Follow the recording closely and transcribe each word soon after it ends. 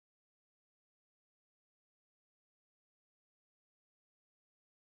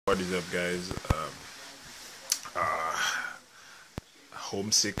What is up, guys?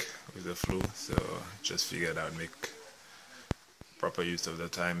 Homesick with the flu, so just figured I'd make proper use of the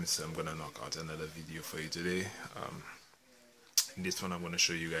time, so I'm gonna knock out another video for you today. In this one I'm gonna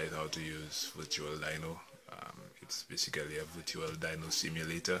show you guys how to use Virtual Dyno. It's basically a Virtual Dyno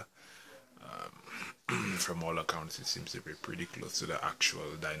simulator. From all accounts it seems to be pretty close to the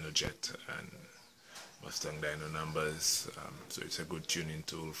actual Dyno Jet and Mustang Dyno numbers, so it's a good tuning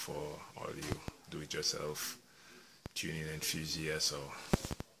tool for all you do-it-yourself tuning enthusiasts or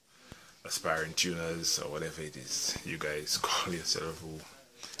aspiring tuners or whatever it is you guys call yourself who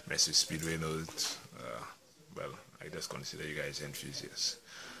mess with Speeduino. Well, I just consider you guys enthusiasts.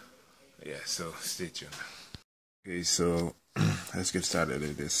 Yeah, so stay tuned. Okay, so let's get started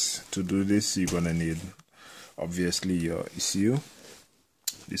with this. To do this, you're gonna need obviously your ECU. In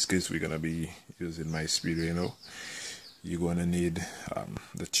this case, we're gonna be using my Speeduino. You're gonna need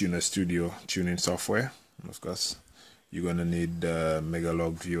the Tuner Studio tuning software, of course. You're gonna need the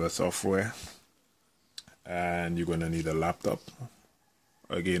Megalog Viewer software, and you're gonna need a laptop,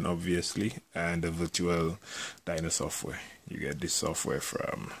 again obviously, and the Virtual Dyno software. You get this software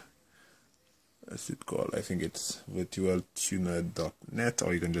from, what's it called? I think it's virtualtuner.net,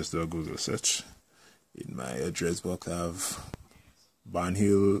 or you can just do a Google search. In my address box I have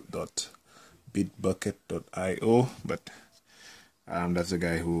barnhill.bitbucket.io, but that's the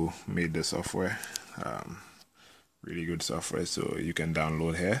guy who made the software. Really good software, so you can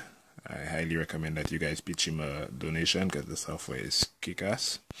download here. I highly recommend that you guys pitch him a donation because the software is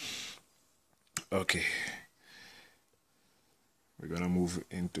kick-ass. Okay, we're gonna move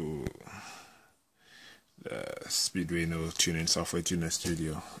into the Speeduino tuning software, Tuner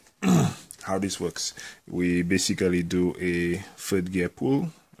Studio. How this works: we basically do a third gear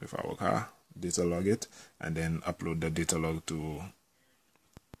pull with our car, data log it, and then upload the data log to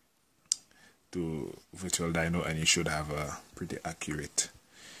Virtual Dyno, and you should have a pretty accurate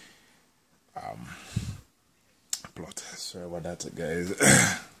plot. Sorry about that, guys.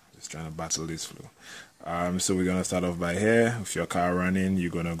 Just trying to battle this flu. So we're gonna start off by here. With your car running,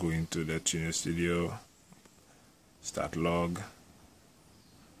 you're gonna go into the Tuner Studio, start log,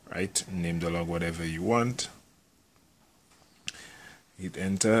 right? Name the log whatever you want. Hit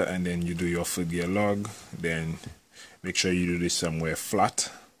enter, and then you do your third gear log. Then make sure you do this somewhere flat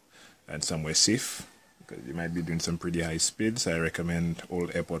and somewhere safe, because you might be doing some pretty high speeds. I recommend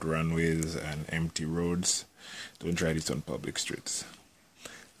old airport runways and empty roads. Don't try this on public streets.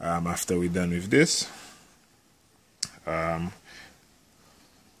 After we're done with this,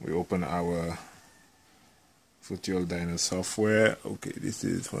 we open our Virtual Dyno software. Okay, this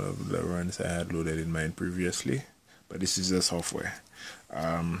is one of the runs I had loaded in mine previously, but this is the software.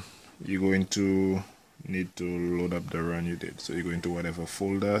 You're going to need to load up the run you did, so you go into whatever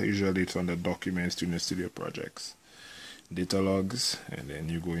folder. Usually it's under Documents, Tuner Studio Projects, Data Logs, and then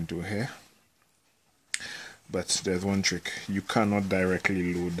you go into here. But there's one trick: you cannot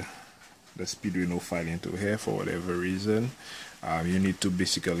directly load the Speeduino file into here for whatever reason. You need to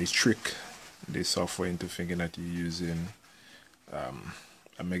basically trick this software into thinking that you're using a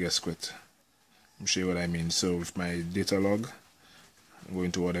Megasquirt. I'll show you what I mean. So with my data log, I go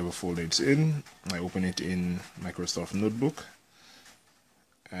into whatever folder it's in, I open it in Microsoft Notebook,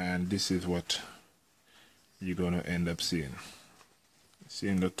 and this is what you're going to end up seeing. See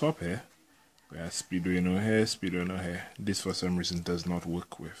in the top here, we have Speeduino here, Speeduino here. This for some reason does not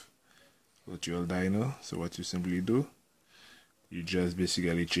work with Virtual Dyno, so what you simply do, you just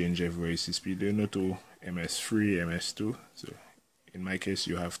basically change everywhere you see Speeduino to MS3, MS2. So in my case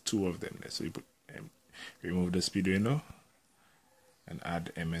you have two of them there, so you put remove the Speeduino and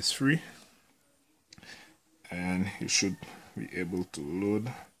add MS3, and you should be able to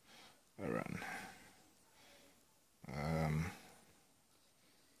load a run.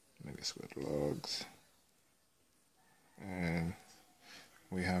 Megasquirt logs, and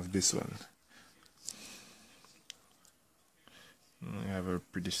we have this one. I have a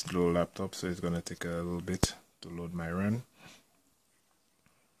pretty slow laptop, so it's gonna take a little bit to load my run.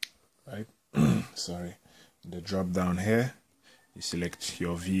 Right? Sorry. The drop down here, you select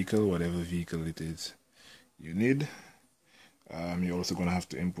your vehicle, whatever vehicle it is you need. You're also going to have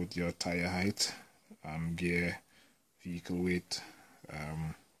to input your tire height, gear, vehicle weight,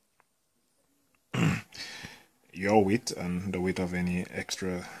 your weight, and the weight of any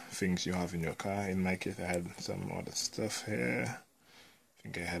extra things you have in your car. In my case, I had some other stuff here. I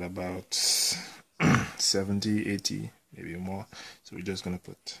think I had about 70, 80, maybe more. So we're just going to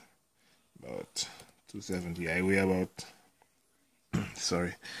put about 270. I weigh about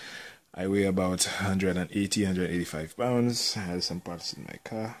sorry, I weigh about 180, 185 pounds. I have some parts in my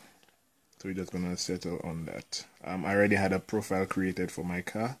car, so we're just gonna settle on that. I already had a profile created for my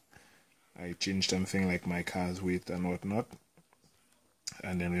car. I changed something like my car's weight and whatnot,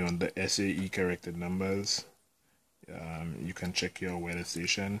 and then we want the SAE corrected numbers. You can check your weather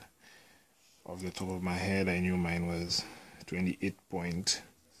station. Off the top of my head, I knew mine was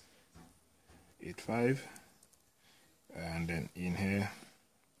 28.85, and then in here,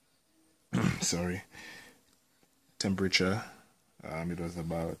 sorry, temperature, it was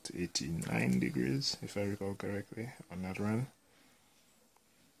about 89 degrees if I recall correctly on that run.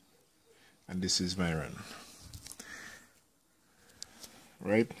 And this is my run.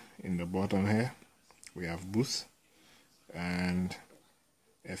 Right in the bottom here we have boost and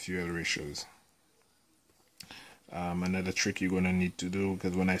fuel ratios. Another trick you're gonna need to do,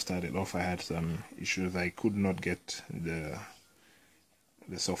 because when I started off I had some issues. I could not get the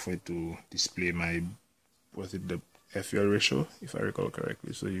software to display my, was it the fuel ratio if I recall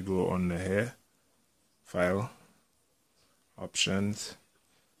correctly. So you go on the here, file, options,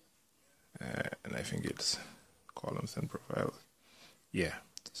 and I think it's columns and profiles. Yeah,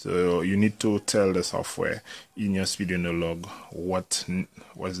 so you need to tell the software in your Speeduino log what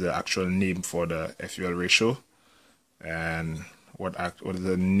was the actual name for the fuel ratio and what is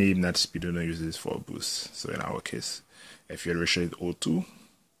the name that Speeduino uses for boost. So in our case, fuel ratio is O2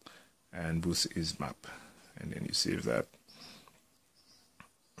 and boost is map, and then you save that.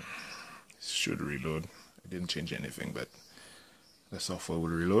 It should reload. I didn't change anything, but the software will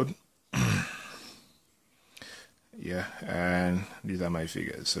reload. Yeah, and these are my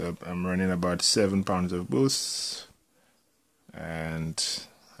figures. So I'm running about 7 pounds of boost, and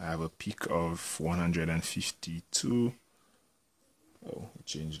I have a peak of 152. Oh, it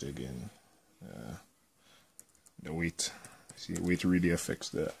changed again. The weight. See, weight really affects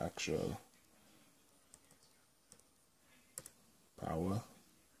the actual power.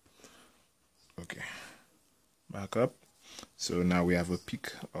 Okay, back up. So now we have a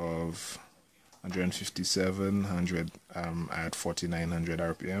peak of 157, at 4900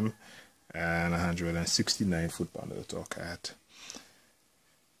 RPM, and 169 foot-pound of torque at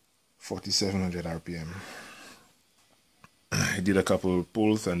 4700 RPM. I did a couple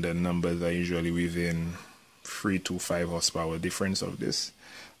pulls, and the numbers are usually within 3 to 5 horsepower difference of this.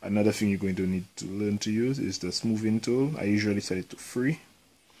 Another thing you're going to need to learn to use is the smoothing tool. I usually set it to 3.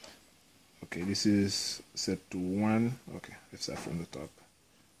 Okay, this is set to 1. Okay, let's start from the top.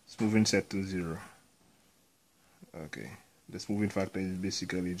 Smoothing set to 0. Okay, the smoothing factor is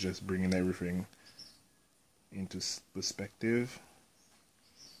basically just bringing everything into perspective.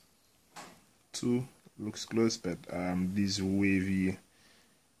 2 looks close, but these wavy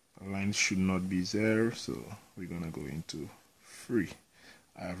lines should not be there, so we're gonna go into 3.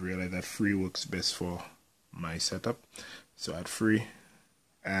 I've realized that 3 works best for my setup, so at 3.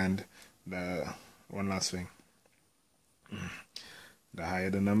 And the one last thing, the higher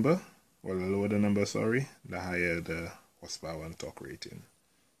the number, or the lower the number, sorry, the higher the horsepower and torque rating.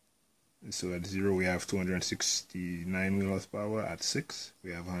 So at 0 we have 269 wheel horsepower. At 6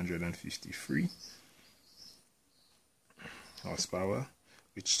 we have 153 horsepower,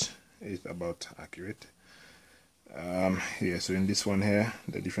 which is about accurate. Yeah, so in this one here,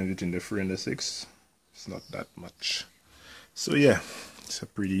 the difference between the 3 and the 6 is not that much. So yeah, it's a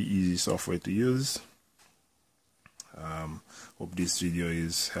pretty easy software to use. Hope this video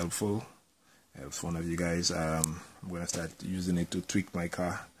is helpful, helps one of you guys. I'm gonna start using it to tweak my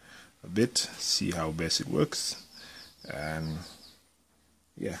car a bit, see how best it works, and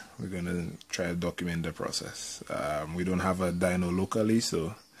yeah, we're gonna try to document the process. We don't have a dyno locally,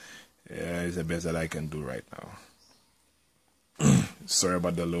 so yeah, it's the best that I can do right now. Sorry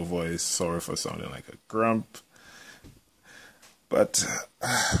about the low voice, sorry for sounding like a grump, but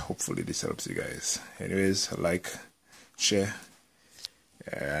hopefully this helps you guys. Anyways, like, share,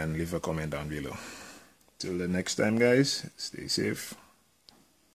 and leave a comment down below. Till the next time, guys, stay safe.